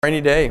Rainy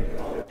day.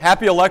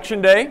 Happy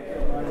Election Day.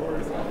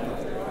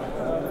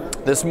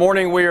 This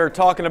morning we are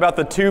talking about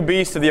the two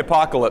beasts of the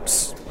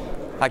apocalypse.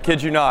 I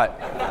kid you not.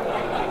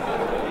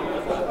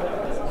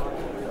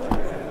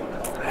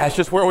 That's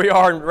just where we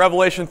are in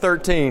Revelation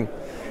 13.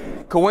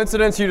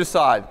 Coincidence, you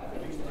decide.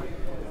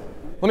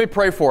 Let me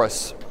pray for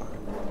us.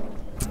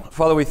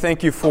 Father, we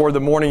thank you for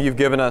the morning you've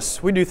given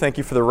us. We do thank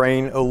you for the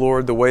rain, O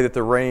Lord, the way that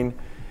the rain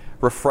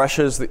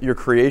refreshes your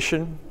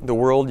creation, the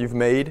world you've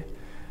made.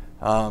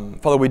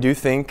 Father, we do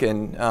think,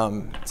 and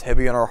it's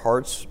heavy on our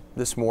hearts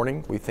this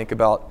morning. We think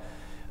about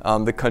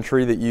the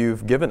country that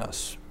you've given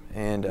us,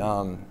 and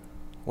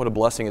what a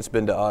blessing it's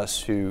been to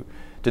us who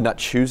did not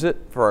choose it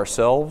for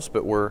ourselves,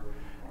 but we're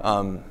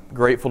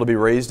grateful to be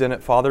raised in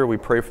it. Father, we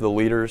pray for the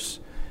leaders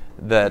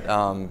that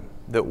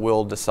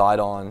will decide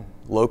on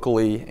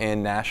locally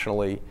and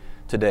nationally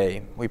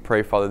today. We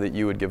pray, Father, that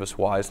you would give us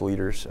wise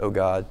leaders, oh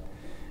God.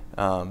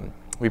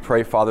 We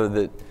pray, Father,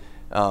 that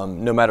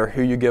no matter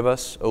who you give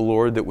us, O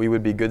Lord, that we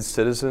would be good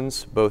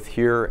citizens, both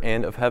here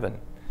and of heaven.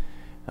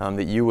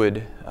 That you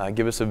would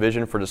give us a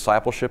vision for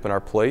discipleship in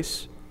our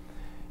place,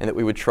 and that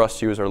we would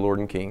trust you as our Lord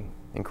and King.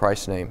 In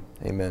Christ's name,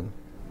 amen.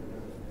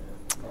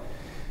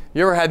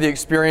 You ever had the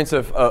experience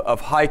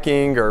of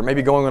hiking, or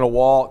maybe going on a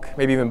walk,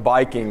 maybe even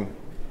biking,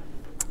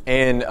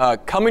 and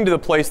coming to the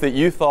place that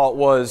you thought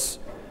was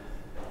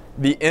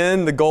the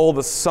end, the goal,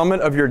 the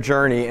summit of your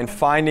journey, and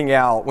finding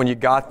out when you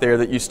got there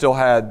that you still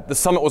had, the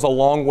summit was a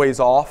long ways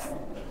off?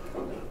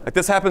 Like,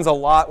 this happens a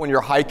lot when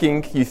you're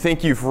hiking. You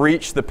think you've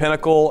reached the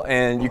pinnacle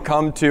and you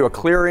come to a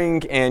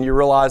clearing and you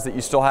realize that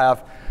you still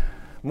have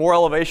more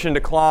elevation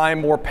to climb,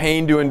 more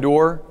pain to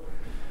endure.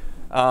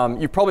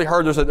 You've probably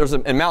heard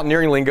in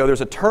mountaineering lingo,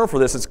 there's a term for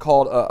this. It's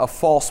called a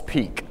false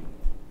peak.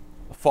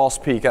 A false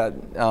peak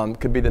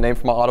could be the name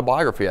for my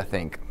autobiography, I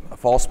think. A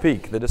false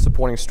peak, the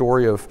disappointing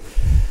story of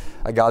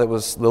a guy that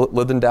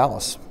lived in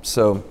Dallas.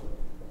 So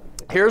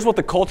here's what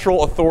the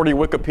cultural authority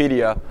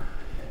Wikipedia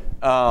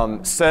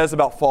says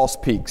about false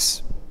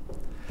peaks.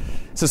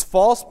 It says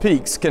false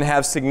peaks can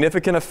have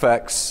significant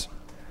effects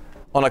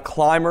on a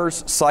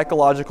climber's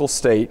psychological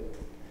state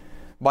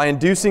by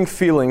inducing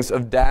feelings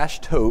of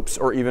dashed hopes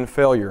or even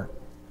failure.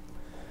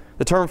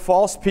 The term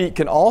false peak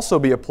can also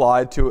be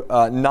applied to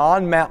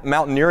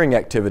non-mountaineering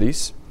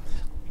activities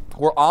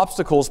where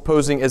obstacles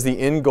posing as the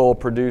end goal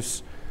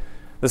produce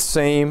the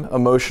same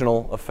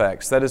emotional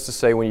effects. That is to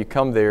say, when you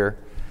come there,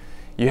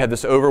 you have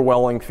this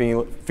overwhelming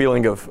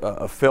feeling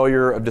of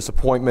failure, of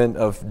disappointment,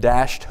 of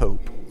dashed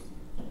hope.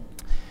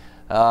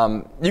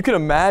 You can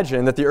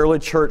imagine that the early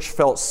church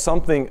felt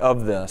something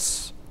of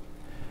this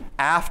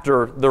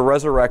after the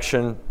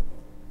resurrection,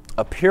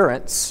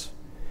 appearance,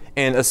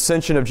 and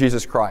ascension of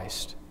Jesus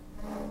Christ.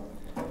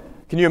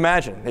 Can you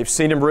imagine? They've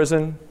seen him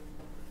risen.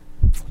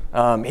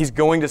 He's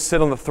going to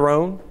sit on the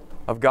throne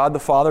of God the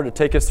Father, to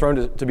take his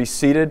throne to be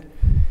seated.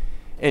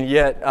 And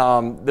yet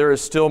there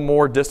is still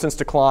more distance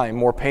to climb,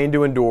 more pain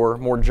to endure,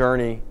 more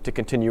journey to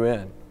continue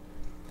in.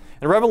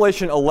 And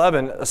Revelation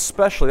 11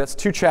 especially, that's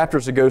 2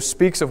 chapters ago,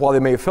 speaks of why they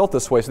may have felt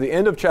this way. So the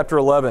end of chapter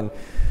 11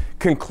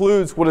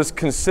 concludes what is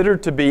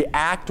considered to be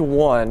Act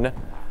 1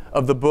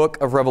 of the book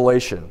of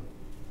Revelation.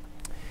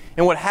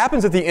 And what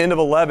happens at the end of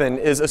 11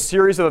 is a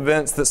series of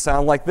events that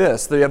sound like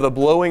this. You have the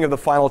blowing of the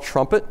final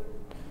trumpet.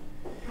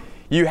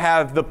 You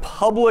have the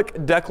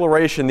public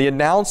declaration, the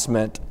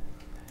announcement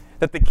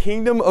that the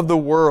kingdom of the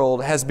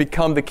world has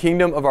become the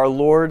kingdom of our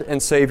Lord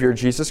and Savior,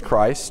 Jesus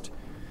Christ.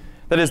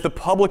 That is the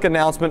public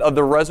announcement of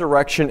the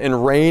resurrection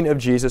and reign of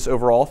Jesus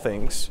over all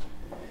things.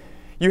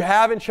 You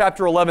have in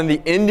chapter 11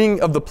 the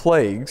ending of the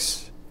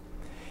plagues.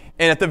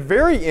 And at the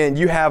very end,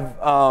 you have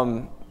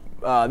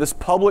this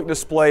public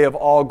display of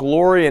all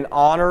glory and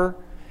honor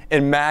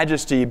and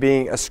majesty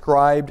being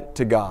ascribed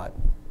to God.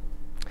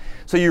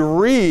 So you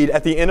read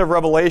at the end of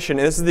Revelation,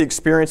 and this is the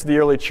experience of the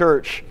early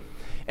church,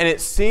 and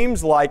it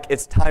seems like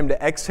it's time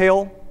to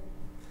exhale.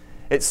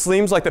 It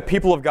seems like the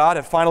people of God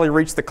have finally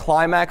reached the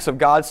climax of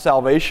God's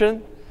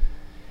salvation,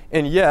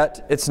 and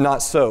yet it's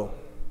not so.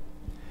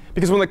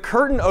 Because when the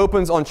curtain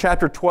opens on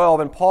chapter 12,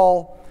 and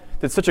Paul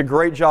did such a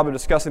great job of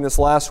discussing this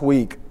last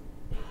week,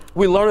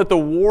 we learn that the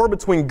war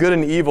between good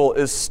and evil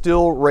is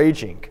still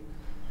raging.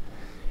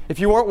 If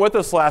you weren't with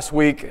us last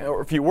week,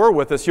 or if you were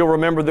with us, you'll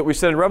remember that we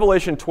said in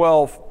Revelation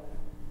 12,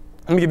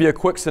 let me give you a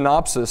quick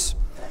synopsis.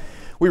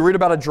 We read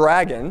about a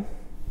dragon,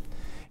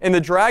 and the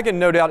dragon,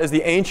 no doubt, is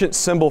the ancient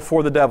symbol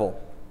for the devil,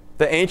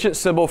 the ancient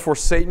symbol for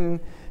Satan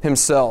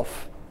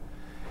himself.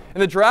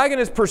 And the dragon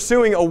is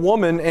pursuing a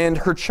woman and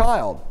her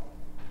child.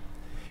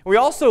 We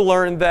also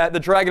learned that the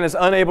dragon is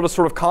unable to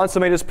sort of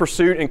consummate his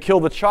pursuit and kill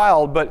the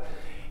child, but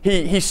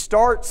he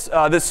starts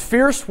this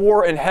fierce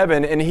war in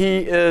heaven, and he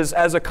is,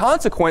 as a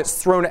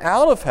consequence, thrown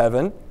out of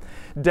heaven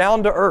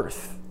down to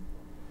earth.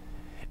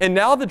 And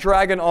now the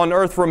dragon on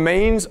earth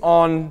remains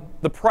on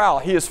the prowl.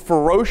 He is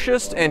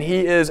ferocious, and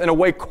he is, in a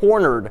way,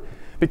 cornered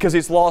because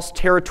he's lost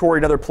territory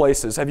in other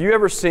places. Have you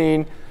ever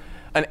seen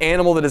an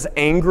animal that is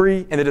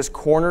angry and that is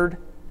cornered?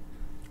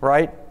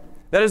 Right?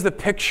 That is the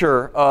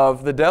picture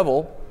of the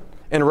devil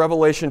in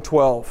Revelation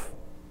 12.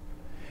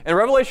 And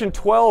Revelation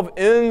 12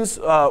 ends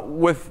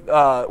with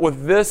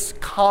this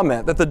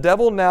comment that the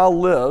devil now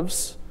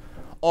lives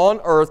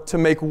on earth to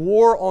make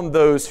war on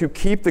those who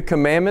keep the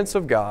commandments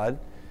of God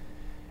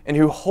and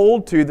who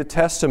hold to the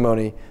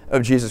testimony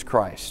of Jesus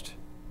Christ.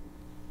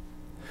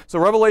 So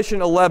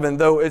Revelation 11,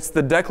 though it's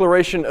the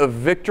declaration of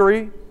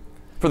victory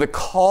for the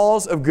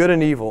cause of good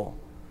and evil,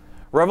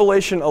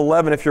 Revelation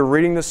 11, if you're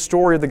reading the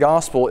story of the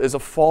gospel, is a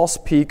false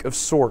peak of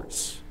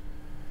sorts.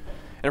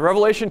 In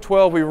Revelation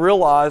 12, we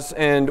realize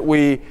and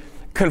we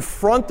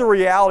confront the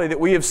reality that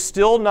we have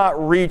still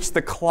not reached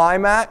the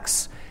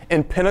climax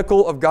and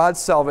pinnacle of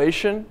God's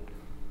salvation.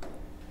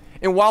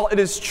 And while it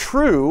is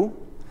true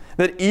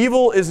that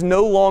evil is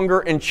no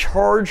longer in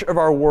charge of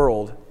our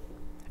world,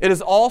 it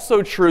is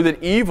also true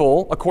that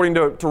evil, according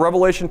to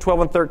Revelation 12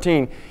 and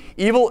 13,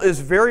 evil is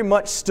very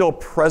much still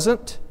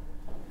present.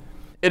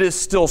 It is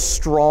still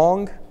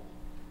strong.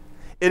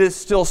 It is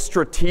still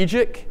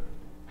strategic.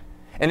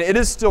 And it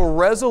is still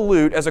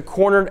resolute as a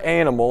cornered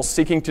animal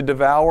seeking to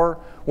devour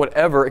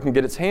whatever it can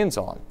get its hands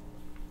on.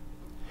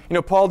 You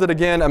know, Paul did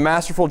again a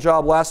masterful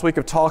job last week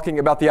of talking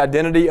about the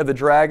identity of the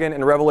dragon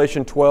in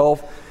Revelation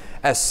 12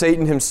 as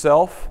Satan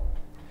himself.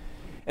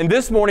 And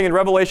this morning in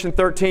Revelation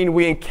 13,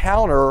 we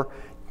encounter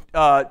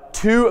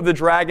two of the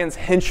dragon's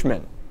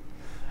henchmen.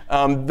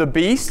 The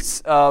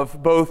beasts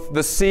of both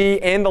the sea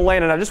and the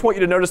land. And I just want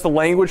you to notice the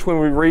language when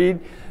we read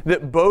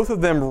that both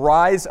of them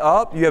rise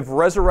up. You have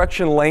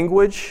resurrection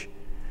language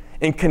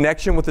in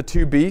connection with the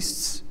two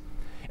beasts.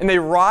 And they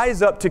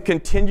rise up to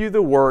continue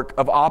the work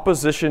of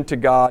opposition to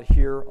God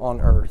here on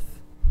earth.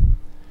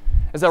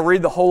 As I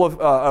read the whole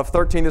of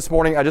 13 this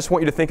morning, I just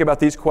want you to think about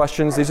these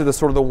questions. These are the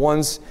sort of the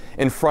ones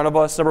in front of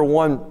us. Number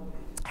one,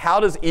 how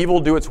does evil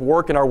do its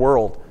work in our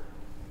world?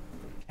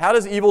 How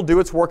does evil do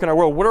its work in our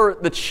world? What are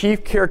the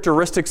chief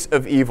characteristics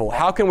of evil?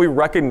 How can we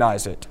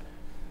recognize it?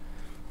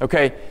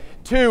 Okay.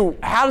 Two,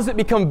 how does it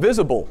become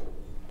visible?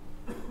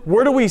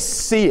 Where do we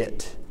see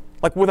it?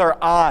 Like with our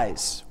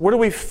eyes. Where do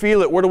we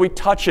feel it? Where do we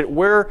touch it?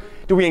 Where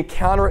do we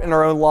encounter it in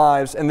our own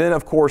lives? And then,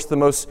 of course, the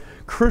most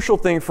crucial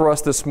thing for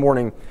us this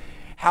morning,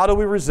 how do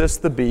we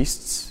resist the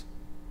beasts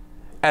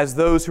as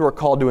those who are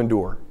called to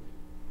endure?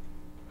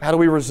 How do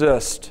we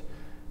resist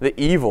the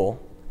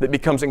evil that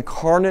becomes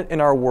incarnate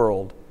in our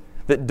world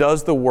that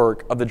does the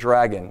work of the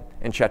dragon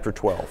in chapter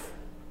 12?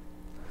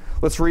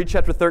 Let's read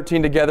chapter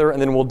 13 together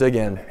and then we'll dig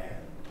in.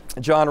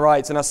 John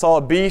writes, "And I saw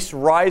a beast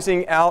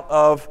rising out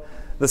of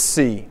the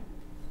sea.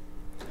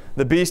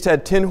 The beast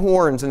had 10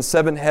 horns and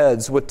 7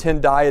 heads with 10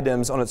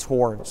 diadems on its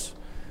horns.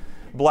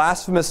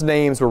 Blasphemous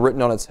names were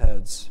written on its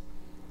heads.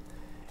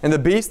 And the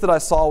beast that I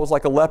saw was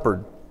like a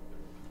leopard.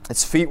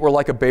 Its feet were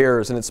like a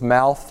bear's, and its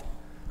mouth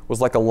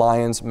was like a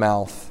lion's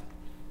mouth.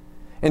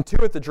 And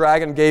to it the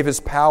dragon gave his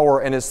power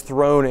and his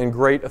throne and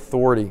great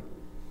authority.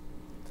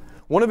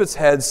 One of its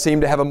heads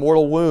seemed to have a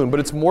mortal wound, but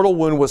its mortal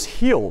wound was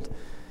healed.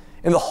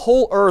 And the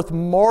whole earth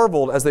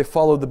marveled as they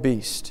followed the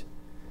beast.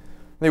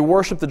 They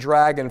worshiped the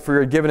dragon, for he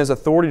had given his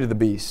authority to the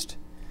beast.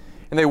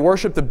 And they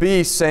worshiped the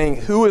beast, saying,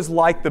 'Who is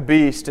like the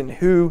beast, and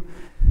who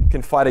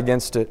can fight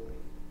against it?'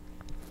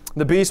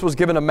 The beast was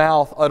given a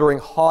mouth uttering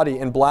haughty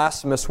and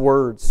blasphemous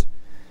words.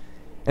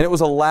 And it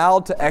was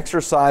allowed to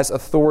exercise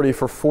authority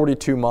for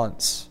 42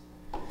 months.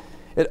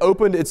 It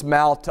opened its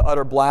mouth to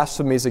utter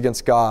blasphemies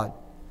against God,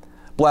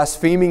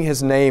 blaspheming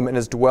his name and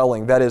his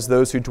dwelling, that is,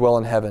 those who dwell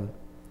in heaven.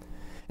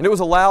 And it was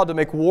allowed to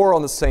make war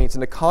on the saints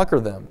and to conquer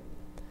them.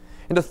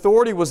 And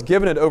authority was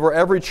given it over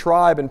every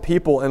tribe and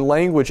people and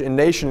language and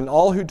nation, and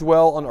all who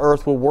dwell on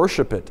earth will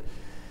worship it.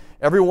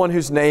 Everyone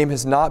whose name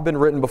has not been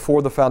written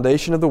before the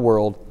foundation of the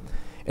world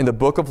in the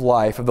book of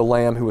life of the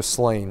Lamb who was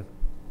slain.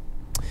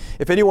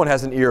 If anyone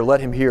has an ear,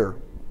 let him hear.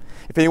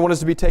 If anyone is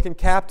to be taken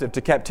captive,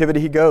 to captivity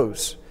he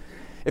goes.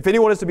 If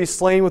anyone is to be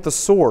slain with the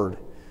sword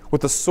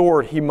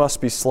he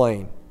must be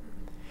slain.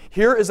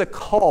 Here is a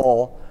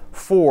call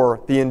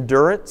for the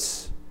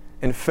endurance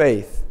and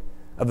faith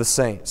of the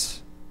saints.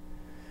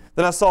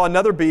 Then I saw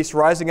another beast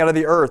rising out of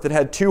the earth. It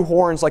had 2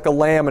 horns like a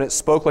lamb, and it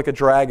spoke like a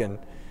dragon.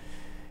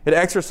 It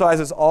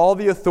exercises all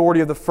the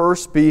authority of the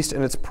first beast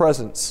in its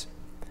presence,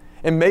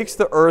 and makes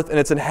the earth and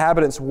its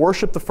inhabitants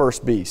worship the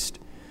first beast,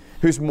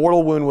 whose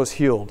mortal wound was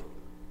healed.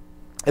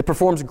 It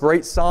performs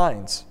great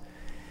signs,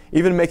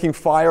 even making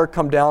fire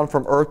come down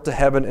from earth to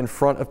heaven in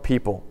front of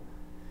people.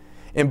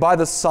 And by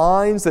the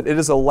signs that it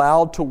is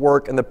allowed to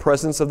work in the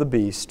presence of the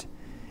beast,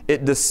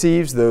 it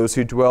deceives those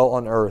who dwell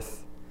on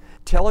earth,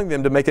 telling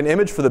them to make an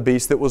image for the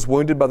beast that was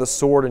wounded by the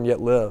sword and yet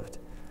lived.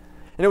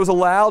 And it was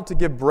allowed to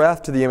give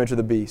breath to the image of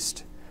the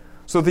beast,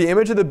 so that the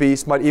image of the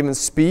beast might even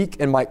speak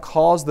and might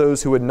cause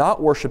those who would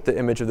not worship the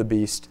image of the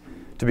beast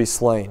to be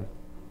slain.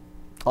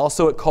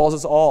 Also it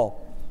causes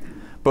all,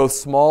 both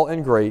small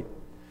and great,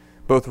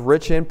 both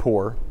rich and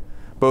poor,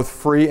 both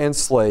free and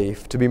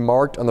slave, to be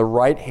marked on the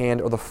right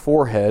hand or the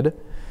forehead,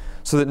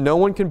 so that no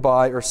one can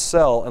buy or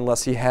sell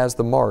unless he has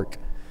the mark,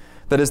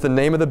 that is the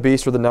name of the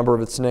beast or the number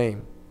of its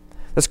name.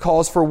 This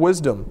calls for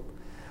wisdom.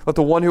 Let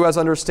the one who has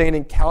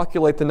understanding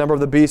calculate the number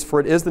of the beast, for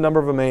it is the number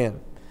of a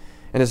man,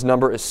 and his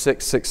number is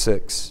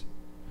 666.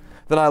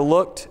 Then I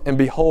looked, and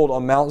behold,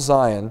 on Mount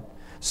Zion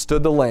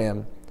stood the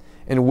Lamb,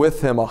 and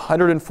with him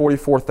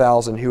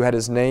 144,000 who had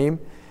his name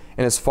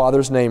and his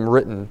Father's name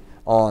written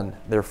on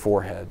their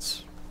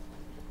foreheads.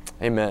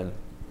 Amen.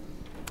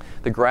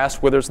 The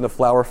grass withers and the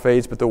flower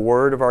fades, but the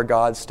word of our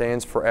God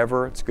stands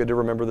forever. It's good to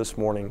remember this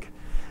morning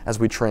as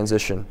we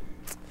transition.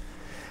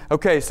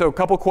 Okay, so a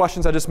couple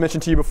questions I just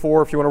mentioned to you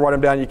before. If you want to write them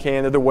down, you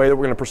can. They're the way that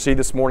we're going to proceed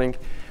this morning.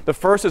 The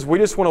first is we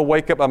just want to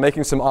wake up by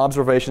making some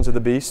observations of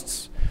the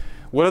beasts.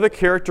 What are the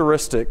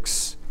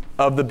characteristics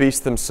of the beasts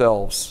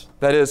themselves?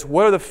 That is,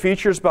 what are the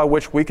features by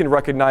which we can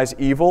recognize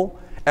evil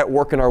at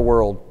work in our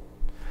world?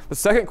 The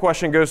second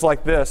question goes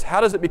like this: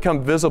 how does it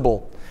become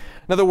visible?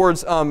 In other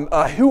words,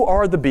 who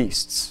are the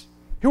beasts?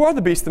 Who are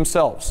the beasts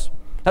themselves?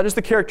 Not just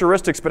the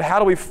characteristics, but how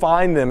do we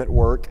find them at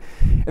work?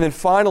 And then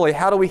finally,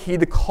 how do we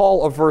heed the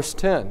call of verse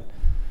 10?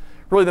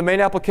 Really, the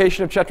main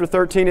application of chapter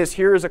 13 is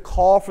here is a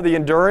call for the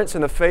endurance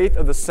and the faith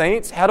of the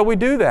saints. How do we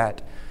do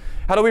that?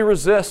 How do we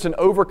resist and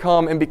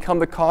overcome and become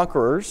the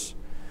conquerors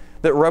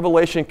that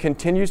Revelation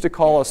continues to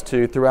call us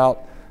to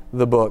throughout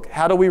the book?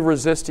 How do we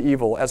resist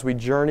evil as we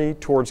journey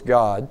towards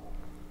God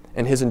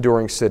and His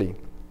enduring city?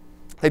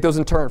 Take those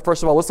in turn.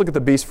 First of all, let's look at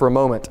the beast for a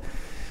moment.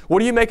 What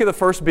do you make of the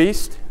first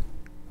beast?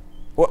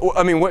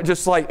 What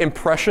just like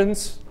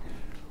impressions?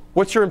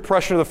 What's your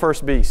impression of the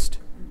first beast?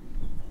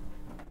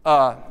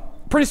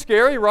 Pretty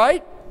scary,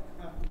 right?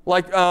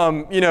 Like,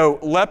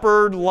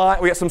 leopard,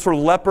 lion. We got some sort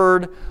of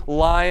leopard,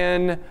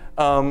 lion.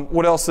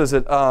 What else is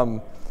it?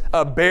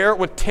 A bear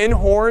with 10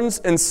 horns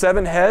and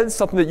 7 heads,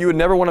 something that you would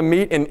never want to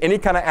meet in any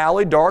kind of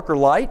alley, dark or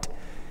light.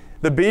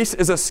 The beast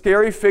is a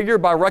scary figure.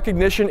 By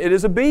recognition, it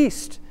is a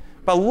beast.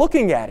 By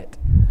looking at it.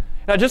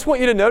 And I just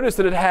want you to notice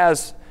that it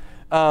has,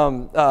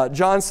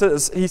 John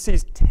says he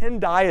sees 10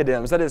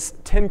 diadems, that is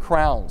 10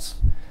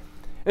 crowns.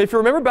 And if you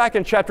remember back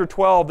in chapter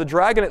 12, the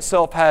dragon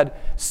itself had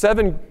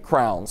 7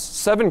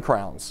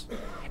 crowns.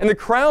 And the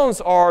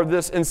crowns are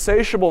this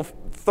insatiable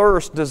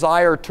thirst,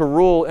 desire to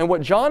rule. And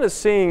what John is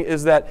seeing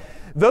is that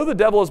though the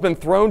devil has been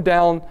thrown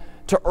down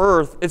to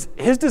earth,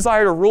 his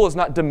desire to rule is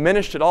not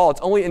diminished at all.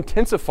 It's only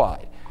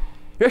intensified.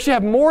 You actually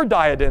have more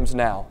diadems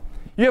now.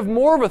 You have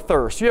more of a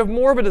thirst. You have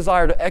more of a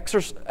desire to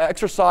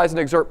exercise and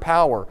exert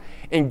power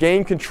and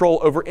gain control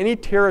over any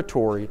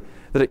territory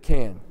that it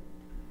can.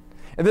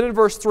 And then in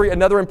verse 3,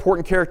 another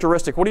important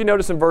characteristic. What do you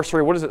notice in verse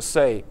 3? What does it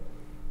say?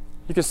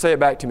 You can say it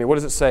back to me. What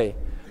does it say?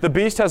 The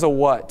beast has a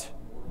what?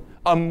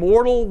 A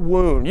mortal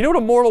wound. You know what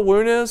a mortal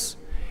wound is?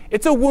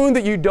 It's a wound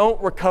that you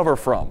don't recover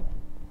from.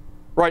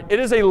 Right? It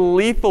is a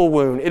lethal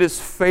wound. It is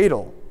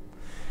fatal.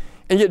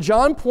 And yet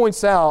John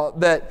points out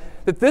that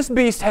this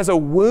beast has a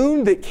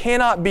wound that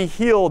cannot be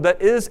healed,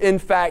 that is in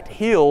fact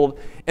healed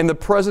in the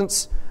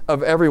presence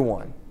of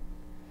everyone.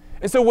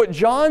 And so what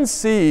John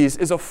sees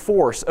is a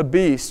force, a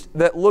beast,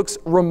 that looks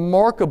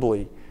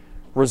remarkably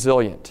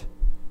resilient,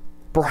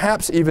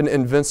 perhaps even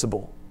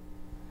invincible.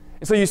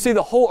 And so you see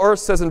the whole earth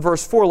says in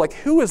verse 4, like,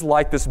 who is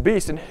like this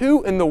beast, and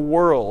who in the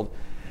world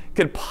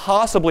could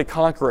possibly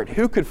conquer it?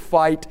 Who could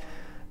fight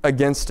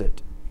against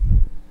it?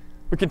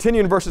 We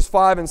continue in verses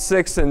 5 and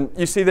 6, and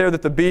you see there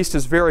that the beast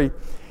is very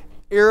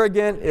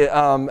arrogant.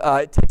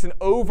 It takes an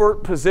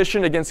overt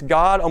position against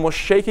God, almost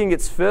shaking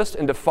its fist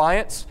in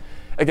defiance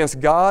against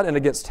God and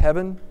against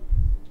heaven.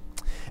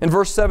 In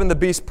verse 7, the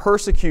beast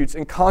persecutes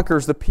and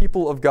conquers the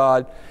people of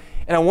God.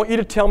 And I want you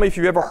to tell me if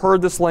you've ever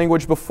heard this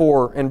language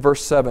before in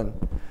verse 7.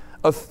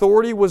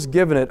 Authority was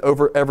given it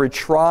over every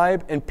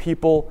tribe and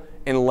people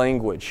and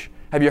language.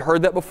 Have you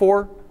heard that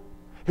before?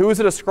 Who is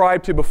it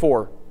ascribed to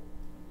before?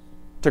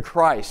 To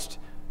Christ.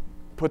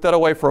 Put that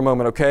away for a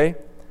moment, okay?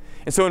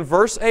 And so in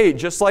verse 8,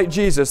 just like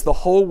Jesus, the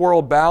whole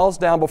world bows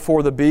down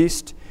before the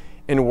beast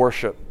in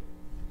worship.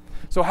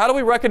 So how do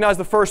we recognize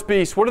the first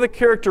beast? What are the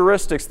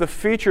characteristics, the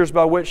features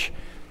by which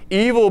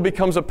evil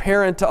becomes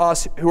apparent to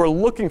us who are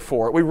looking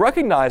for it? We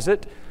recognize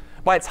it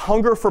by its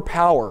hunger for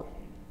power.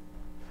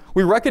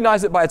 We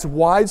recognize it by its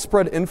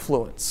widespread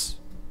influence.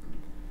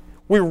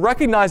 We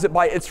recognize it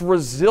by its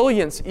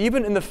resilience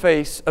even in the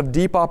face of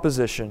deep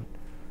opposition.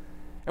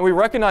 And we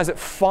recognize it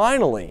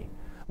finally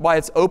by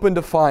its open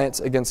defiance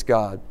against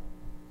God.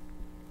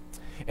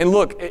 And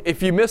look,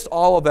 if you missed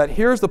all of that,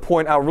 here's the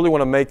point I really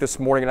want to make this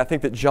morning, and I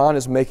think that John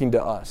is making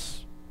to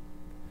us.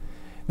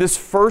 This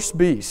first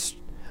beast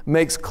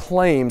makes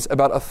claims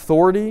about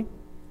authority,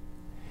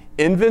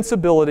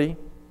 invincibility,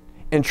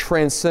 and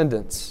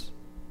transcendence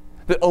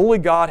that only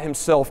God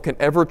Himself can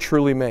ever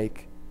truly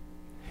make.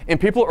 And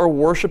people are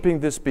worshiping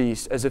this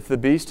beast as if the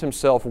beast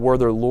himself were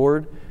their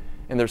Lord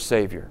and their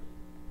Savior.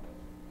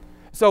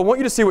 So I want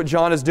you to see what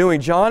John is doing.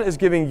 John is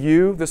giving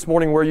you, this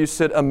morning where you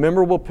sit, a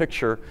memorable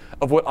picture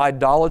of what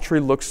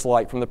idolatry looks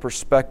like from the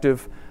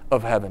perspective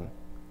of heaven.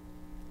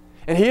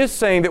 And he is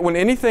saying that when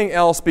anything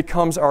else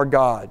becomes our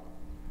God,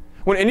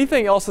 when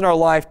anything else in our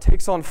life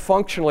takes on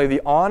functionally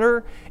the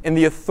honor and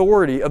the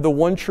authority of the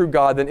one true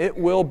God, then it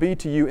will be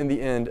to you in the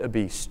end a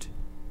beast.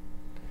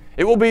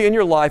 It will be in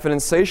your life an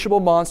insatiable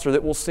monster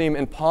that will seem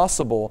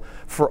impossible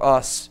for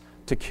us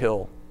to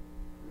kill.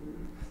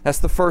 That's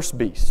the first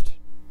beast.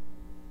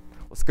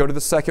 Let's go to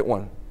the second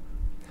one.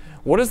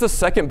 What does the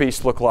second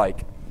beast look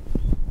like?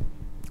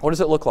 What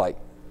does it look like?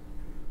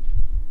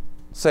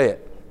 Say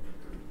it.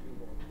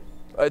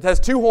 It has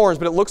two horns,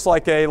 but it looks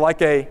like a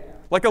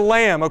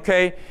lamb,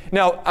 okay?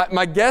 Now,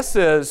 my guess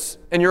is,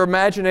 in your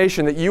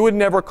imagination, that you would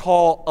never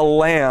call a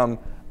lamb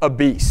a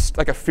beast,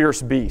 like a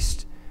fierce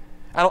beast.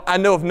 I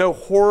know of no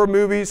horror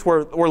movies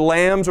where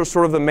lambs are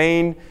sort of the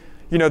main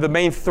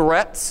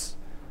threats.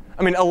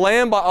 I mean, a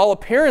lamb, by all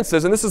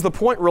appearances, and this is the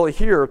point really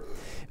here,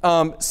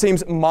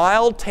 seems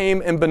mild,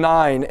 tame, and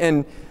benign.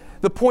 And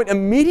the point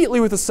immediately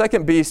with the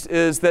second beast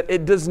is that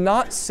it does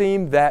not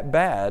seem that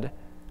bad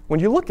when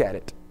you look at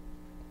it.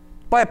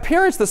 By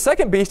appearance, the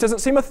second beast doesn't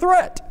seem a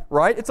threat,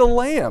 right? It's a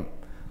lamb.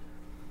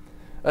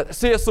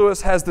 C.S.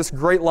 Lewis has this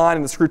great line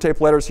in the Screwtape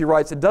Letters. He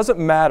writes, "It doesn't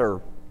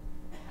matter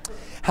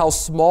how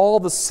small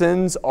the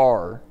sins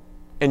are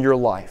in your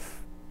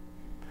life,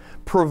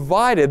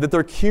 provided that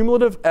their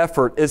cumulative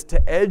effort is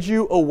to edge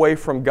you away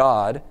from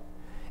God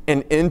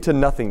and into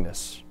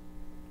nothingness.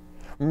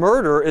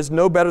 Murder is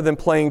no better than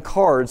playing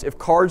cards if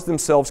cards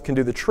themselves can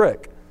do the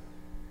trick."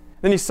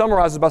 Then he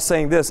summarizes by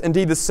saying this,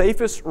 "Indeed, the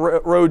safest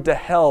road to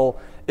hell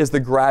is the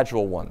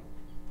gradual one.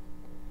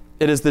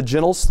 It is the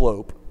gentle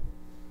slope,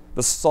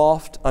 the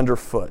soft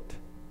underfoot."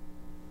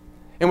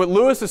 And what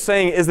Lewis is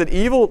saying is that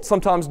evil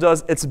sometimes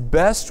does its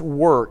best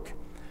work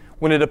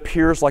when it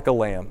appears like a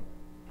lamb.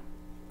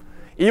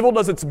 Evil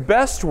does its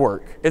best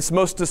work, its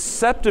most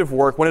deceptive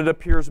work, when it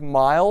appears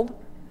mild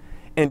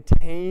and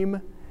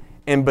tame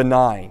and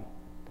benign.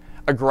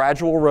 A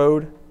gradual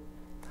road,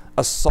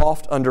 a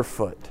soft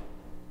underfoot.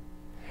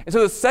 And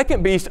so the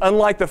second beast,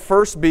 unlike the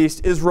first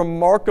beast, is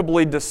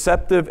remarkably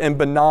deceptive and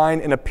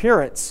benign in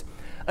appearance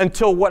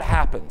until what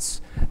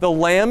happens? The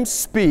lamb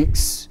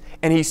speaks,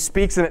 and he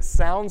speaks, and it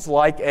sounds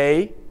like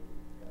a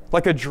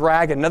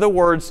dragon. In other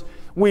words,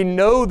 we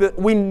know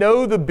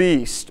the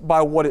beast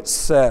by what it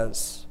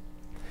says.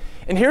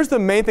 And here's the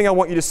main thing I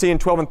want you to see in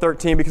 12 and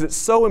 13, because it's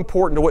so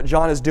important to what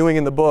John is doing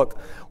in the book.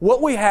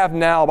 What we have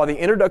now by the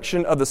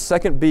introduction of the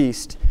second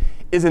beast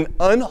is an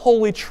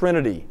unholy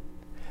trinity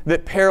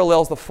that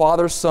parallels the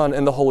Father, Son,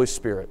 and the Holy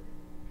Spirit.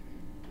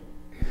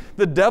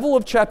 The devil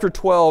of chapter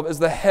 12 is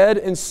the head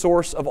and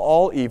source of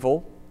all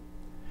evil,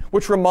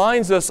 which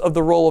reminds us of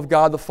the role of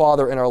God the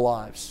Father in our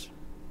lives.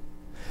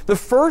 The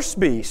first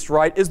beast,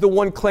 right, is the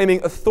one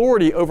claiming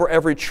authority over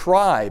every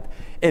tribe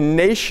and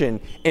nation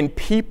and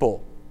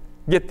people.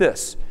 Get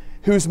this,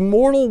 whose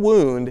mortal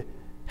wound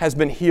has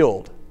been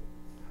healed,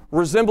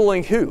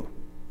 resembling who?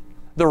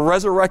 The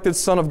resurrected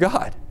Son of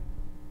God.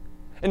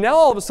 And now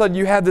all of a sudden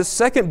you have this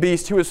second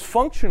beast who is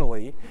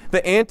functionally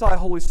the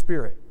anti-Holy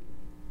Spirit.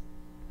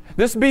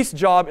 This beast's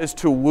job is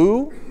to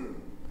woo,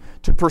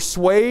 to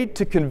persuade,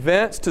 to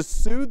convince, to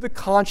soothe the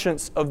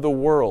conscience of the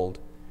world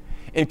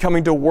in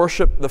coming to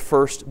worship the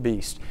first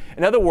beast.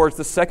 In other words,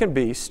 the second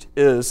beast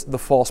is the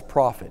false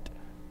prophet.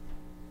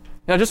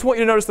 Now I just want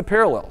you to notice the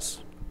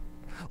parallels.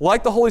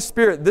 Like the Holy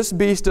Spirit, this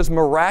beast does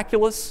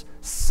miraculous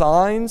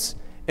signs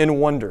and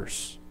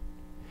wonders.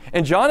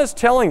 And John is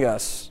telling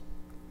us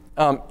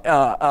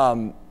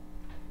by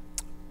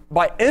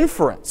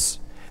inference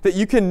that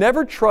you can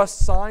never trust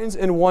signs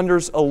and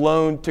wonders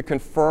alone to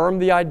confirm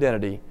the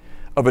identity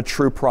of a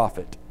true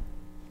prophet.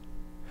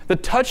 The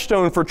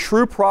touchstone for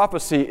true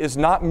prophecy is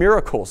not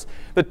miracles.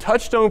 The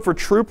touchstone for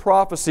true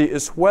prophecy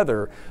is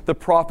whether the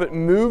prophet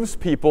moves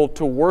people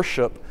to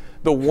worship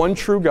the one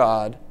true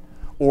God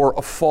or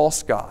a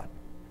false god.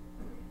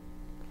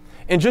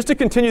 And just to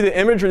continue the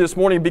imagery this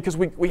morning, because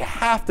we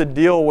have to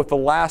deal with the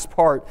last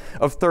part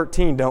of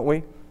 13, don't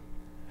we?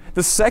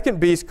 The second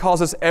beast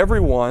causes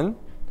everyone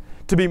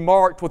to be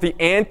marked with the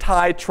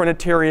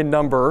anti-Trinitarian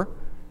number,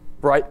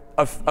 right,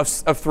 of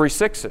 3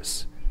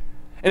 6s.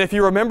 And if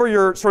you remember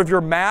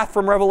your math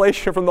from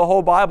Revelation, from the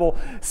whole Bible,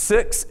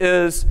 6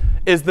 is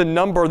the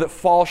number that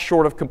falls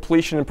short of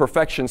completion and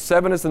perfection.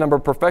 7 is the number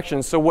of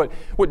perfection. So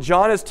what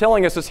John is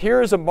telling us is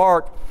here is a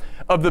mark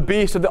of the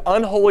beast, of the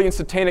unholy and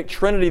satanic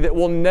trinity that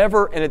will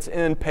never in its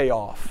end pay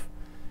off.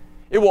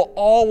 It will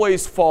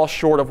always fall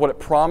short of what it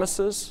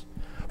promises,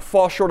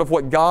 fall short of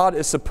what God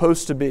is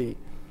supposed to be.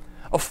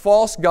 A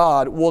false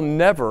god will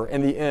never,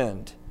 in the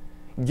end,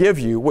 give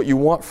you what you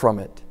want from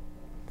it.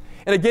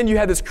 And again, you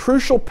have this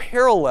crucial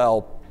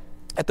parallel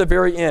at the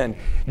very end.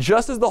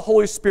 Just as the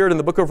Holy Spirit in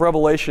the book of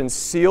Revelation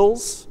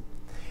seals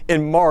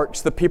and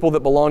marks the people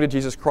that belong to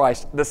Jesus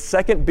Christ, the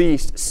second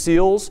beast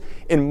seals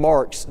and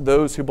marks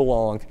those who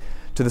belong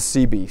to the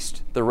sea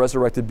beast, the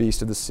resurrected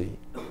beast of the sea.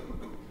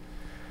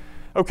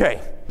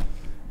 Okay,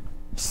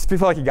 feel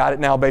like you got it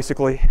now,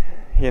 basically.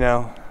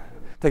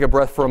 Take a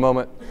breath for a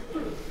moment.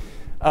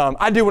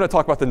 I do want to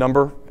talk about the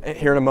number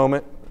here in a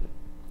moment.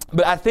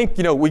 But I think,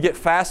 we get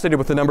fascinated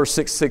with the number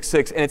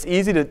 666, and it's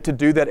easy to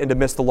do that and to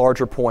miss the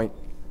larger point.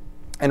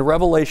 In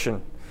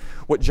Revelation,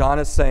 what John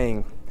is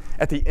saying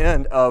at the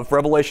end of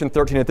Revelation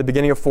 13, at the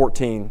beginning of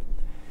 14,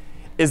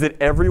 is that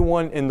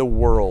everyone in the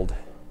world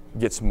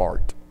gets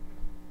marked.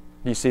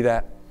 Do you see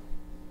that?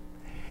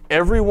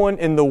 Everyone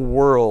in the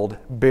world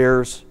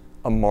bears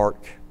a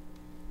mark.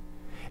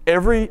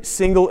 Every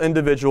single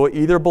individual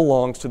either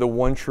belongs to the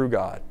one true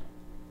God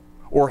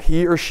or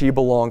he or she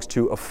belongs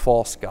to a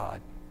false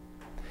god.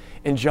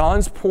 And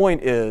John's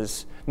point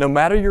is, no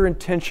matter your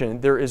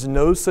intention, there is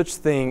no such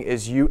thing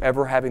as you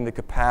ever having the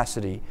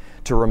capacity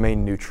to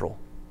remain neutral.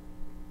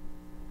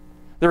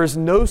 There is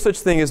no such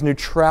thing as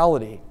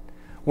neutrality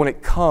when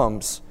it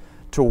comes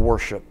to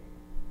worship.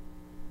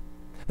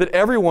 That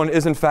everyone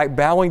is in fact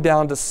bowing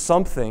down to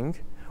something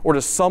or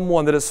to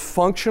someone that has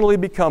functionally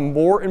become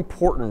more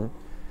important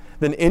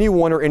than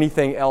anyone or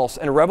anything else.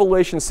 And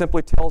Revelation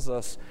simply tells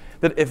us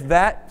that if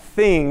that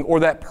thing or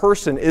that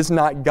person is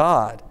not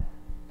God,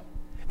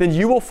 then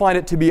you will find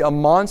it to be a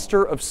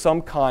monster of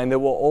some kind that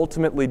will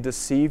ultimately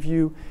deceive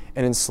you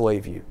and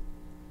enslave you.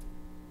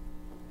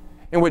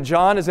 And what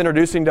John is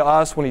introducing to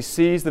us when he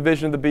sees the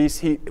vision of the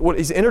beast, what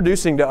he's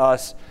introducing to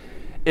us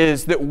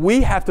is that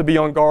we have to be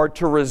on guard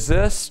to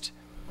resist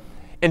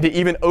and to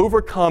even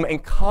overcome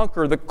and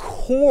conquer the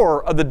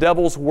core of the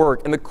devil's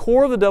work. And the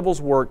core of the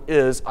devil's work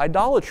is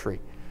idolatry.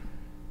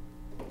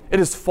 It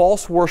is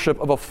false worship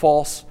of a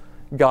false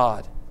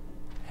god.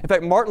 In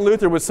fact, Martin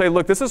Luther would say,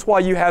 look, this is why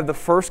you have the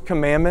first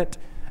commandment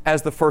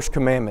as the first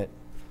commandment.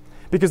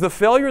 Because the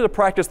failure to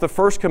practice the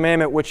first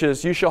commandment, which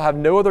is, you shall have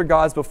no other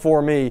gods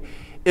before me,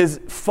 is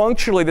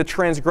functionally the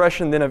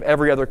transgression then of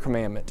every other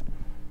commandment.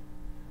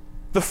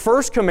 The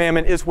first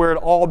commandment is where it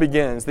all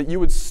begins, that you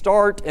would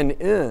start and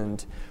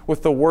end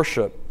with the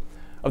worship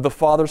of the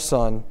Father,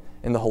 Son,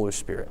 and the Holy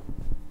Spirit.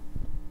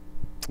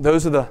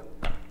 Those are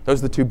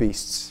the two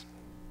beasts.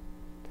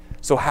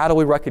 So how do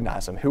we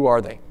recognize them? Who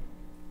are they?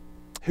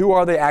 Who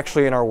are they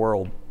actually in our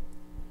world?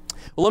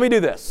 Well, let me do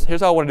this.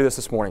 Here's how I want to do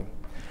this morning.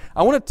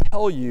 I want to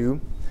tell you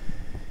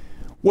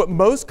what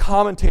most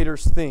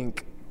commentators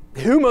think,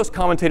 who most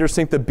commentators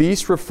think the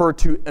beast referred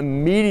to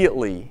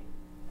immediately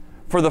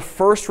for the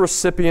first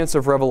recipients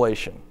of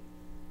Revelation.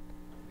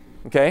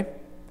 Okay?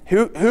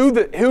 Who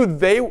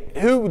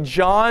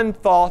John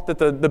thought that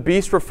the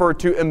beast referred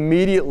to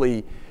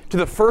immediately to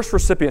the first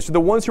recipients, to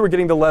the ones who were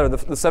getting the letter,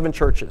 the seven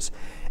churches.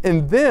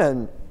 And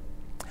then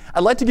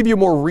I'd like to give you a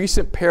more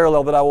recent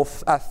parallel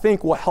that I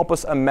think will help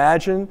us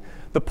imagine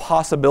the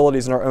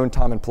possibilities in our own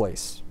time and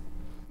place.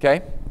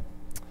 Okay?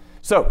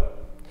 So,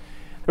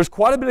 there's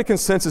quite a bit of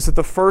consensus that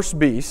the first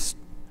beast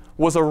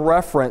was a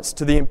reference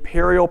to the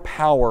imperial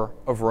power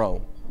of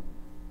Rome.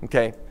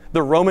 Okay?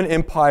 The Roman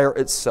Empire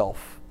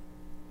itself.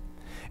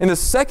 And the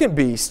second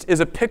beast is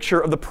a picture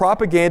of the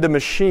propaganda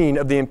machine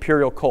of the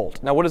imperial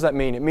cult. Now, what does that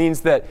mean? It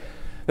means that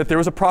there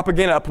was a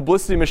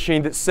publicity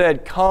machine that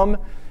said, come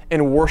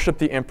and worship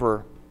the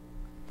emperor.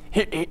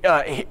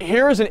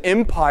 Here is an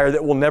empire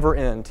that will never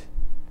end.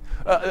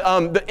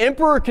 The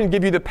emperor can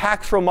give you the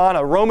Pax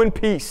Romana, Roman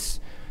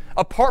peace,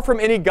 apart from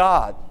any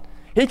god.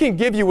 He can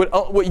give you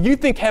what you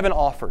think heaven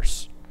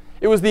offers.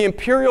 It was the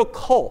imperial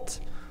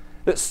cult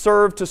that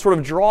served to sort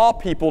of draw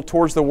people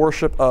towards the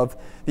worship of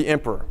the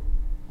emperor.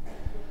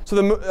 So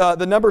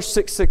the number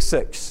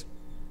 666.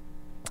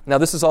 Now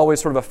this is always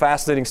sort of a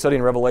fascinating study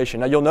in Revelation.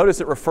 Now you'll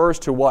notice it refers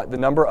to what? The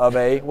number of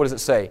what does it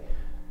say?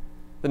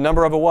 The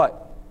number of a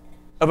what?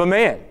 Of a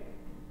man.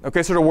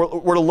 Okay, so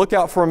we're to look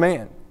out for a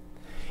man.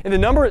 And the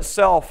number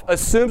itself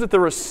assumes that the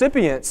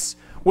recipients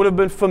would have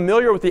been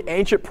familiar with the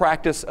ancient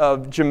practice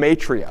of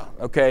gematria.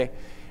 Okay,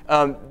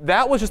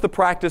 that was just the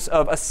practice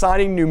of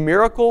assigning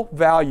numerical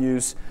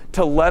values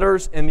to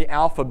letters in the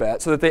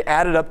alphabet so that they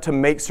added up to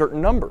make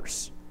certain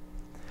numbers.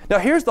 Now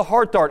here's the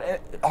hard part.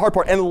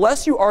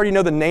 Unless you already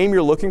know the name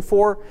you're looking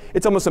for,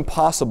 it's almost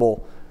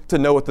impossible to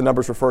know what the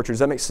numbers refer to. Does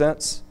that make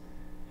sense?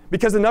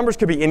 Because the numbers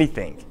could be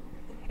anything.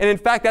 And in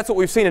fact, that's what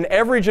we've seen in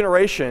every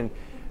generation.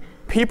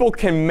 People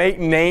can make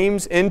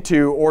names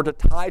into or to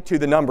tie to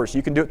the numbers.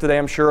 You can do it today,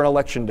 I'm sure, on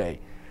Election Day.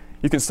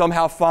 You can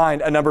somehow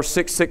find a number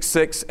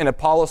 666 in a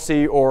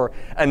policy or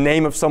a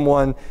name of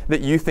someone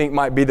that you think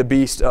might be the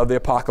beast of the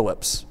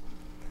apocalypse.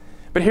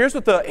 But here's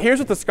what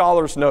the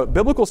scholars note.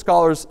 Biblical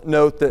scholars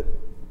note that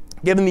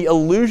given the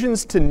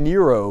allusions to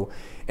Nero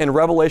in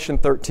Revelation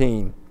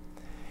 13,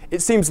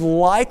 it seems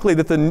likely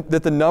that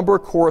the number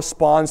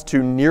corresponds to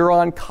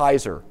Neron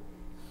Kaiser,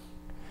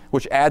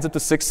 which adds up to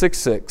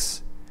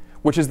 666,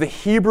 which is the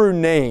Hebrew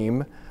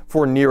name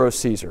for Nero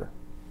Caesar.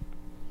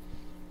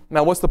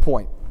 Now, what's the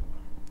point?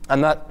 I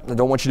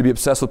don't want you to be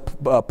obsessed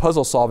with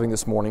puzzle solving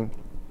this morning.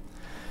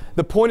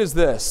 The point is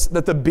this,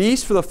 that the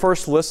beast for the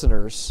first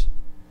listeners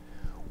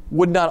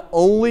would not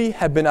only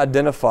have been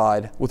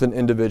identified with an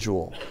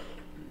individual,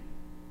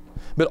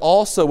 but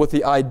also with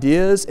the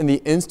ideas and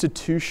the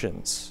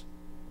institutions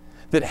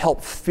that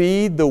help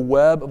feed the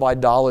web of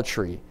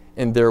idolatry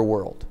in their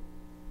world.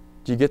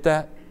 Do you get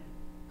that?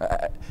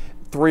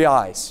 Three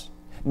eyes.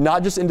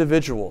 Not just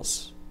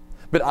individuals,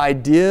 but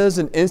ideas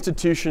and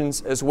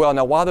institutions as well.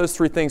 Now, why those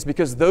three things?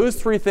 Because those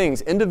three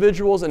things,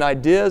 individuals and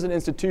ideas and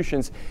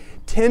institutions,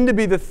 tend to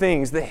be the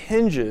things, the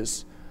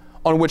hinges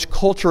on which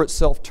culture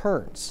itself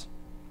turns.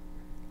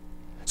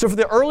 So for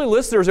the early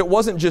listeners, it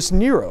wasn't just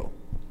Nero.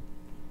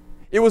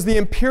 It was the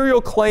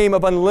imperial claim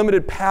of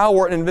unlimited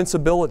power and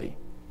invincibility.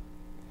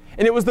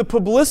 And it was the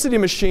publicity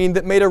machine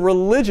that made a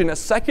religion, a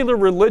secular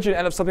religion,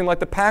 out of something like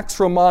the Pax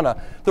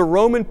Romana, the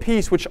Roman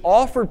peace, which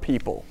offered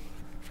people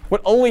what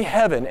only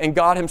heaven and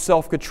God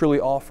Himself could truly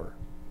offer.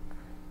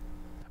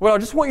 What I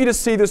just want you to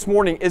see this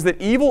morning is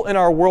that evil in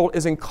our world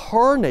is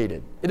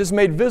incarnated. It is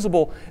made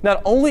visible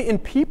not only in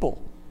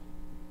people,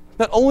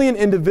 not only in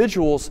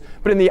individuals,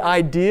 but in the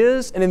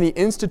ideas and in the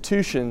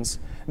institutions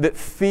that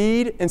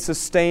feed and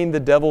sustain the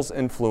devil's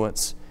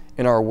influence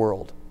in our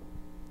world.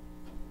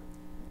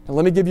 Now,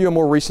 let me give you a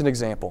more recent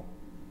example.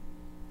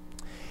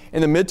 In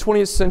the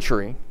mid-20th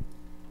century,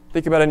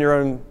 think about it in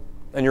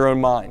your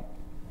own mind.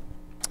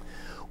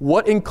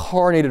 What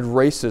incarnated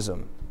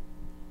racism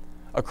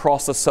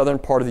across the southern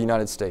part of the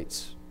United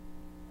States?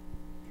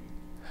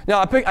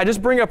 Now, I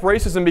just bring up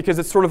racism because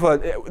it's sort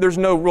of there's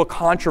no real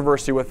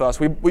controversy with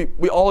us.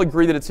 We all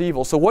agree that it's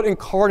evil. So what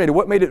incarnated,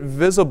 what made it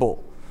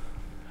visible?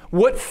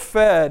 What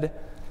fed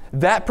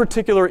that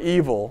particular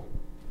evil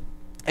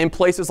in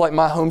places like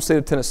my home state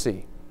of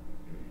Tennessee?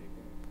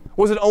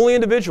 Was it only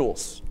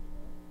individuals?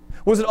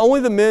 Was it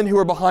only the men who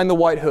were behind the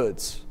white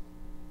hoods,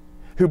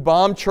 who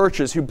bombed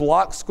churches, who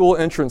blocked school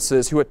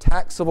entrances, who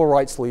attacked civil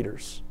rights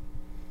leaders?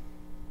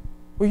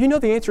 Well, you know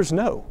the answer is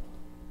no.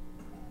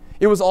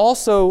 It was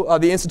also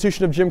the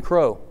institution of Jim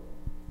Crow.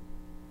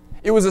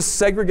 It was a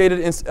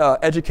segregated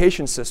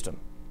education system.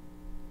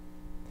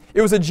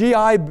 It was a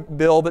GI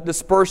Bill that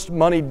dispersed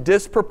money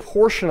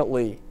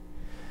disproportionately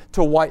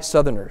to white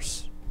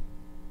Southerners.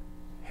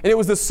 And it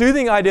was the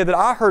soothing idea that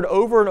I heard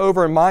over and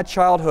over in my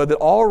childhood that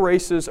all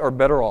races are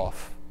better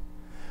off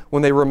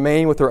when they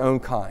remain with their own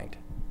kind.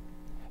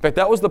 In fact,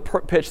 that was the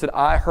pitch that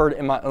I heard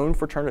in my own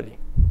fraternity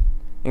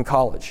in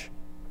college.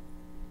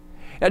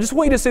 And I just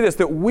want you to see this,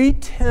 that we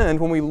tend,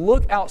 when we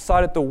look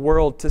outside at the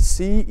world, to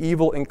see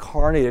evil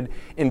incarnated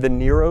in the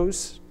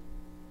Neros,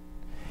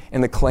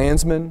 in the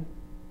Klansmen,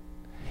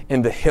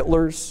 in the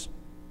Hitlers,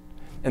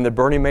 in the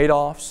Bernie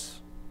Madoffs.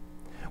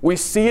 We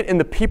see it in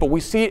the people.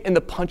 We see it in the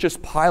Pontius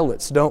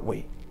Pilates, don't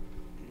we?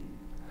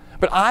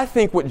 But I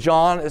think what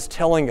John is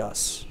telling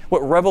us, what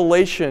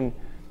Revelation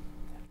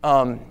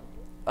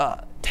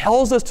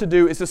tells us to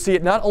do, is to see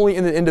it not only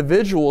in the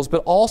individuals,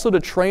 but also to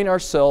train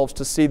ourselves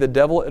to see the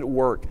devil at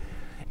work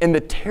in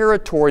the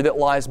territory that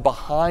lies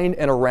behind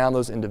and around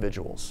those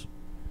individuals.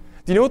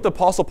 Do you know what the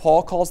Apostle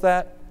Paul calls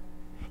that?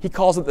 He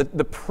calls it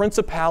the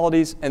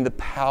principalities and the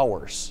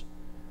powers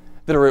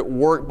that are at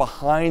work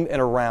behind and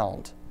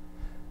around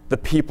the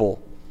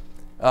people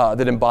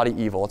that embody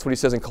evil. That's what he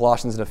says in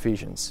Colossians and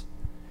Ephesians.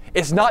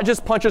 It's not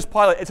just Pontius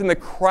Pilate, it's in the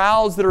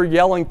crowds that are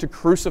yelling to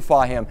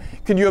crucify him.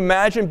 Can you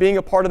imagine being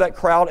a part of that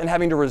crowd and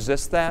having to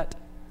resist that?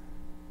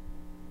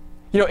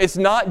 You know, it's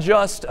not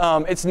just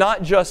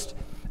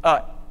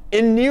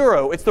in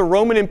Nero, it's the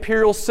Roman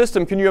imperial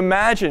system. Can you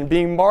imagine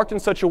being marked in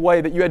such a way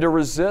that you had to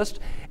resist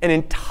an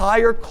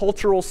entire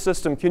cultural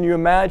system? Can you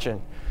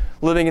imagine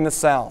living in the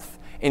South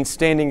and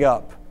standing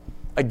up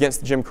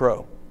against Jim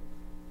Crow?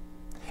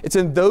 It's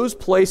in those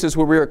places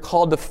where we are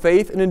called to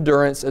faith and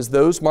endurance as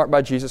those marked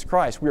by Jesus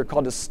Christ. We are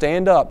called to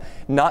stand up,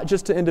 not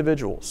just to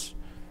individuals,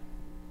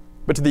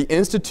 but to the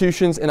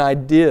institutions and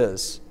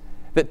ideas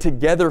that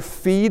together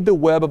feed the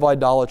web of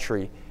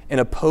idolatry and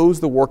oppose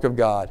the work of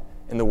God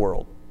in the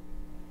world.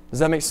 Does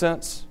that make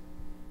sense?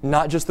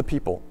 Not just the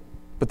people,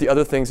 but the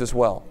other things as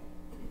well.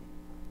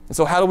 And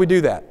so how do we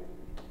do that?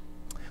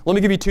 Let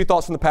me give you two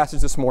thoughts from the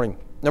passage this morning.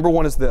 Number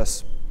one is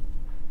this.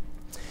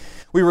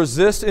 We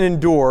resist and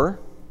endure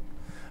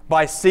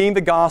by seeing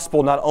the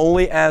gospel not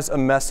only as a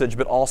message,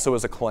 but also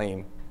as a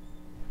claim.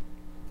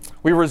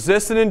 We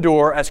resist and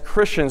endure as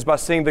Christians by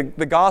seeing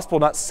the gospel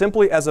not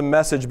simply as a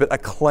message, but a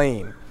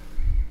claim.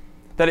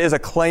 That is a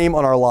claim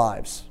on our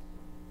lives.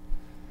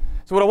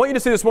 So what I want you to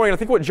see this morning, and I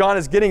think what John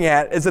is getting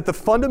at, is that the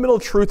fundamental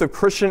truth of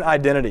Christian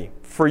identity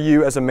for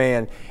you as a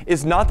man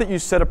is not that you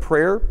said a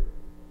prayer,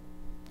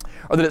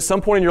 or that at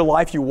some point in your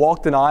life you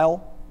walked an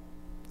aisle,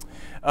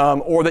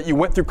 or that you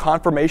went through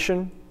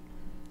confirmation.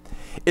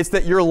 It's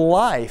that your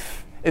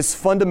life is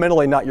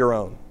fundamentally not your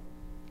own.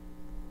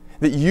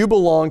 That you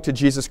belong to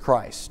Jesus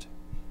Christ.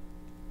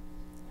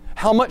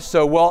 How much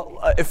so? Well,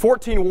 at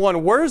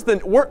 14:1, where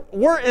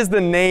is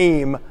the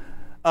name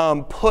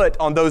put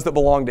on those that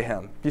belong to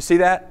Him? Do you see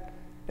that?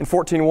 In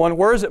 14:1,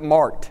 where is it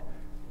marked?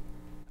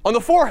 On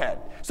the forehead.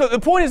 So the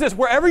point is this,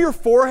 wherever your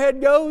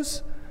forehead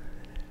goes,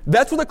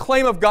 that's where the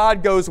claim of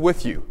God goes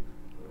with you.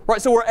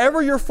 Right? So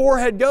wherever your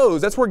forehead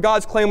goes, that's where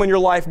God's claim on your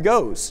life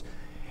goes.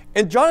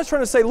 And John is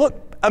trying to say,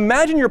 look,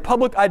 imagine your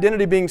public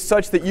identity being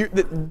such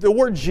that the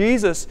word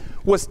Jesus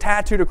was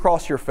tattooed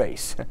across your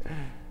face.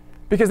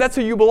 Because that's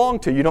who you belong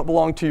to. You don't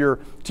belong to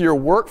your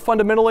work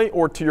fundamentally,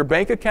 or to your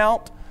bank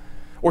account,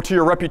 or to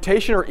your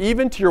reputation, or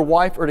even to your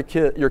wife or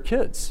to your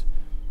kids.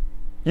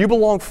 You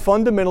belong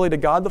fundamentally to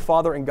God the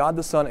Father and God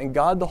the Son and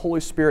God the Holy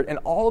Spirit, and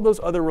all of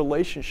those other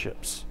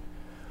relationships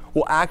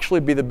will actually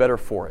be the better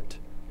for it.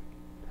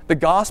 The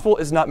gospel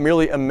is not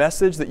merely a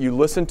message that you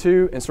listen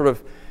to and sort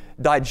of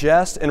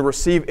digest and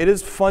receive. It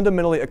is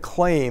fundamentally a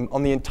claim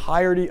on the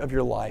entirety of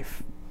your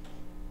life.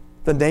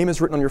 The name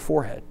is written on your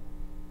forehead.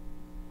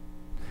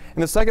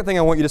 And the second thing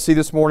I want you to see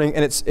this morning,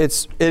 and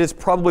it is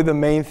probably the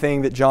main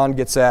thing that John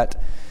gets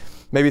at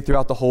maybe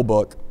throughout the whole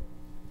book,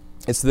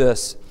 it's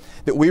this,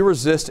 that we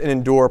resist and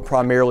endure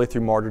primarily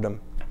through martyrdom.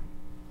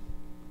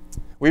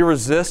 We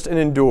resist and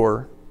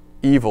endure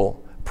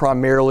evil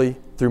primarily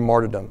through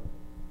martyrdom.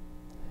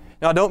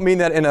 Now, I don't mean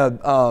that in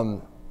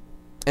a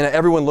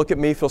everyone look at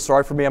me, feel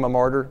sorry for me, I'm a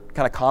martyr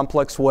kind of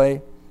complex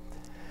way.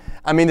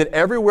 I mean that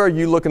everywhere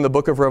you look in the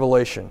book of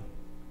Revelation,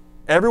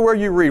 everywhere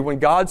you read, when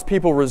God's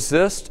people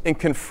resist and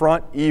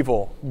confront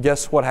evil,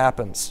 guess what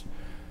happens?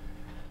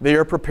 They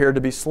are prepared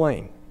to be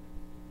slain.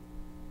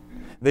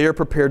 They are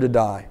prepared to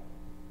die.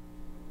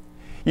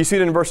 You see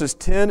it in verses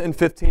 10 and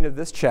 15 of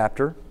this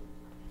chapter,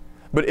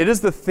 but it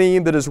is the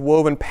theme that is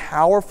woven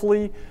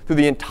powerfully through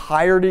the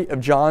entirety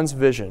of John's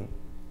vision,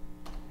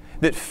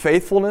 that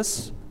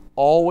faithfulness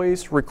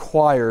always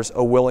requires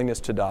a willingness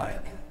to die.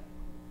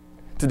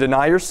 To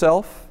deny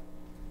yourself,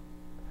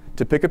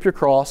 to pick up your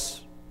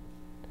cross,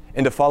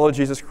 and to follow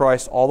Jesus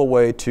Christ all the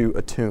way to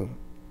a tomb.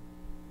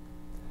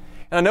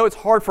 And I know it's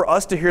hard for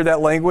us to hear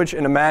that language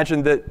and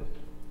imagine that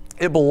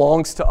it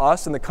belongs to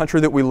us in the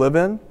country that we live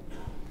in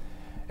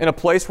a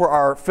place where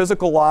our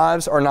physical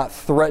lives are not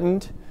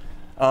threatened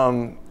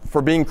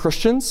for being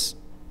Christians.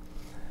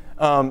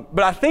 But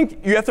I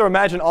think you have to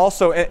imagine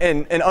also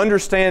and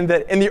understand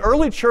that in the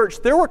early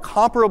church, there were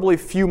comparably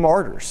few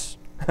martyrs.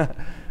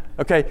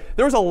 Okay,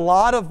 there was a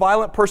lot of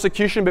violent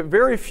persecution, but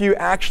very few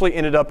actually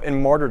ended up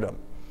in martyrdom.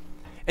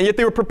 And yet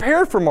they were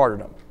prepared for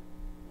martyrdom.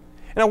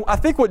 And I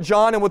think what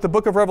John and what the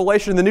book of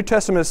Revelation in the New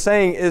Testament is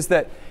saying is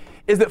that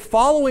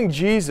following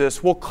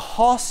Jesus will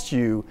cost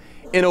you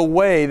in a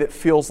way that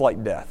feels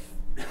like death.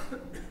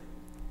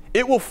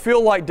 It will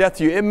feel like death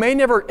to you. It may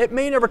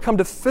never come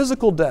to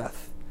physical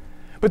death,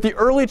 but the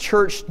early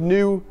church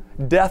knew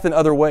death in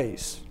other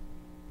ways.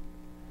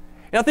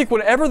 And I think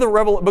whenever the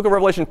book of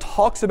Revelation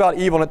talks about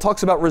evil and it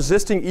talks about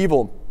resisting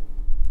evil,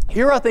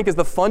 here I think is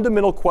the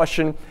fundamental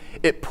question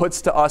it puts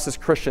to us as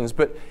Christians.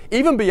 But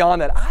even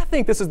beyond that, I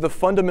think this is the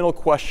fundamental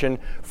question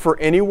for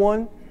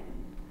anyone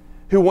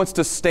who wants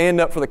to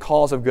stand up for the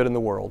cause of good in the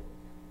world.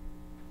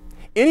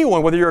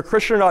 Anyone, whether you're a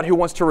Christian or not, who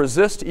wants to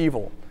resist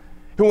evil,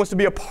 who wants to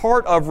be a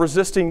part of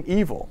resisting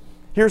evil.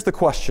 Here's the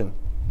question.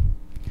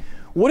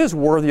 What is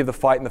worthy of the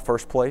fight in the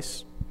first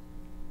place?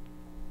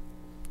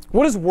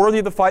 What is worthy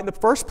of the fight in the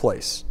first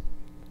place?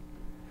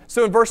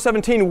 So in verse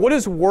 17, what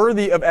is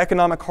worthy of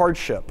economic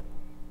hardship?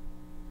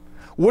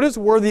 What is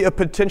worthy of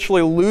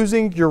potentially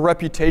losing your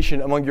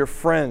reputation among your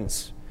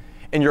friends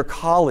and your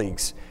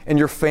colleagues and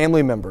your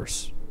family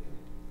members?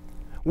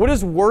 What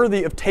is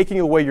worthy of taking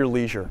away your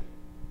leisure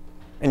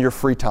and your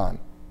free time?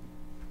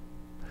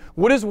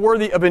 What is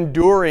worthy of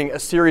enduring a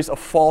series of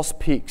false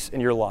peaks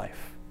in your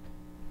life?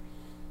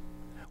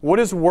 What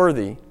is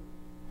worthy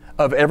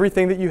of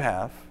everything that you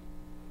have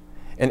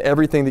and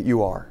everything that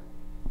you are?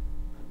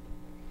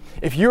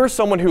 If you are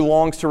someone who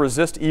longs to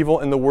resist evil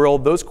in the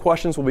world, those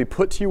questions will be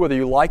put to you whether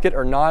you like it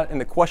or not. And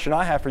the question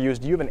I have for you is,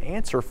 do you have an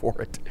answer for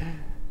it?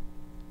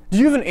 Do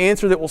you have an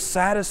answer that will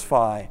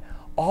satisfy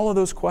all of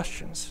those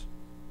questions?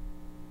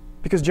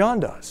 Because John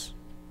does.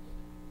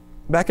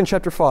 Back in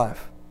chapter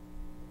 5,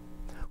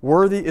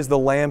 worthy is the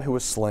Lamb who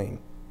was slain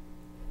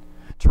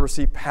to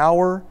receive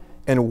power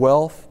and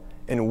wealth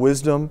and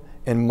wisdom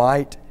and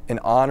might and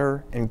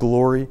honor and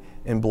glory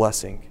and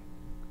blessing.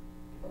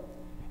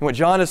 And what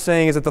John is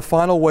saying is that the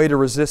final way to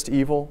resist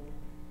evil,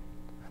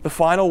 the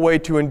final way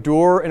to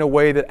endure in a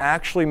way that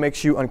actually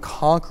makes you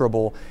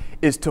unconquerable,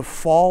 is to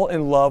fall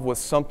in love with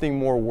something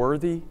more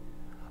worthy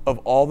of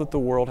all that the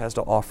world has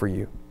to offer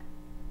you.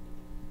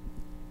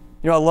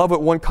 You know, I love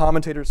what one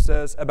commentator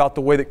says about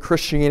the way that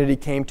Christianity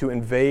came to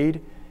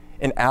invade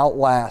and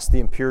outlast the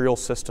imperial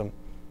system.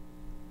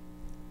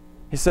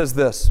 He says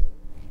this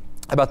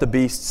about the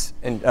beasts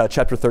in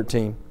chapter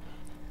 13.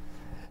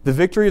 The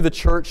victory of the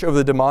church over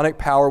the demonic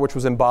power which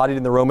was embodied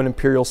in the Roman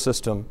imperial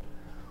system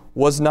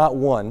was not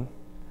won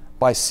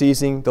by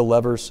seizing the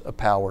levers of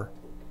power.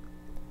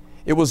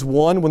 It was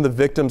won when the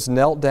victims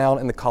knelt down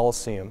in the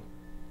Colosseum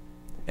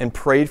and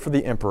prayed for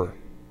the emperor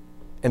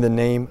in the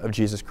name of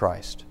Jesus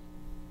Christ.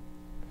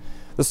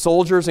 The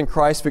soldiers in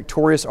Christ's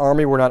victorious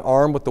army were not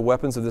armed with the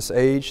weapons of this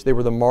age. They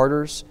were the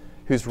martyrs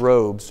whose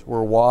robes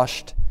were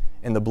washed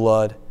in the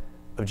blood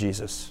of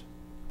Jesus.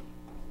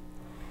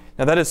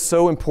 Now that is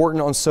so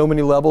important on so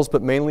many levels,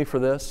 but mainly for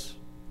this,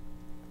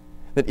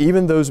 that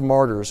even those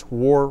martyrs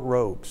wore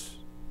robes.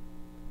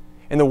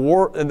 And the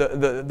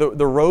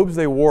robes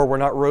they wore were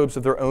not robes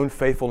of their own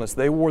faithfulness.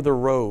 They wore the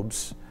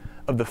robes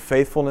of the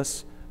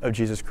faithfulness of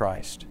Jesus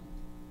Christ.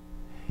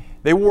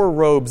 They wore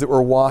robes that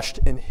were washed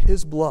in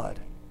His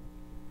blood.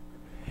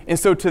 And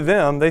so to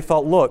them, they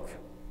thought, look,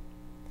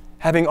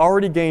 having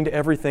already gained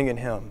everything in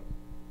Him,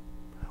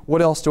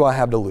 what else do I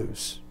have to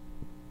lose?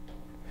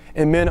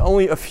 And men,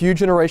 only a few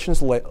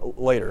generations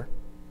later,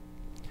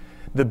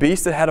 the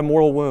beast that had a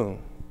mortal wound,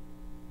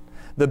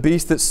 the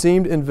beast that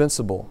seemed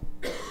invincible,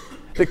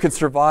 that could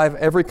survive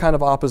every kind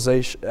of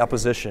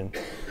opposition,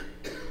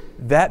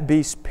 that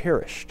beast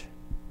perished.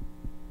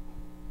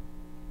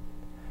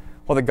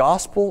 While the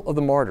gospel of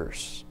the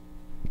martyrs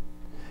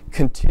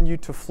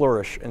continued to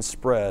flourish and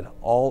spread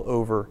all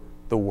over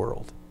the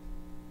world.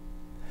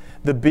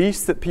 The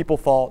beast that people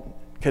thought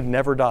could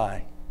never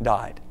die,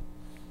 died.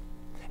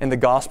 And the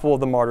gospel of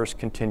the martyrs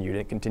continued,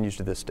 and it continues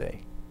to this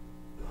day.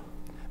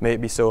 May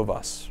it be so of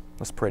us.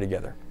 Let's pray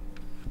together.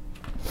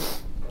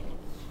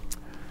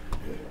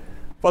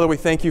 Father, we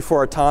thank you for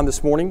our time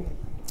this morning.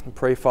 We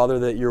pray, Father,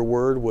 that your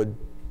word would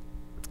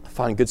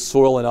find good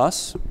soil in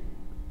us.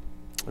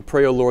 I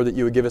pray, O Lord, that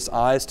you would give us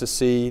eyes to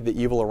see the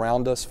evil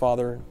around us,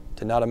 Father,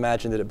 to not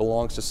imagine that it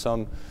belongs to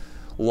some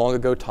long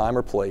ago time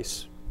or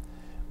place,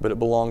 but it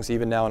belongs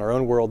even now in our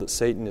own world, that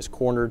Satan is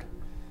cornered,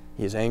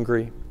 he is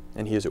angry,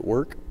 and he is at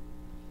work.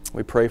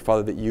 We pray,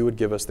 Father, that you would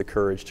give us the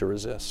courage to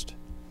resist,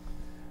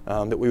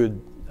 that we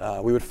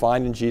would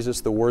find in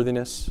Jesus the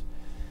worthiness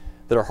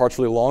that our hearts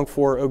really long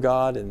for, O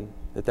God, and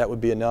that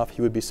would be enough.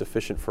 He would be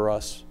sufficient for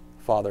us,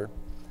 Father,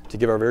 to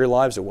give our very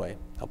lives away.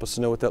 Help us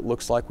to know what that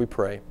looks like, we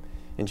pray.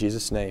 In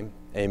Jesus' name,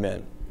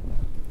 amen.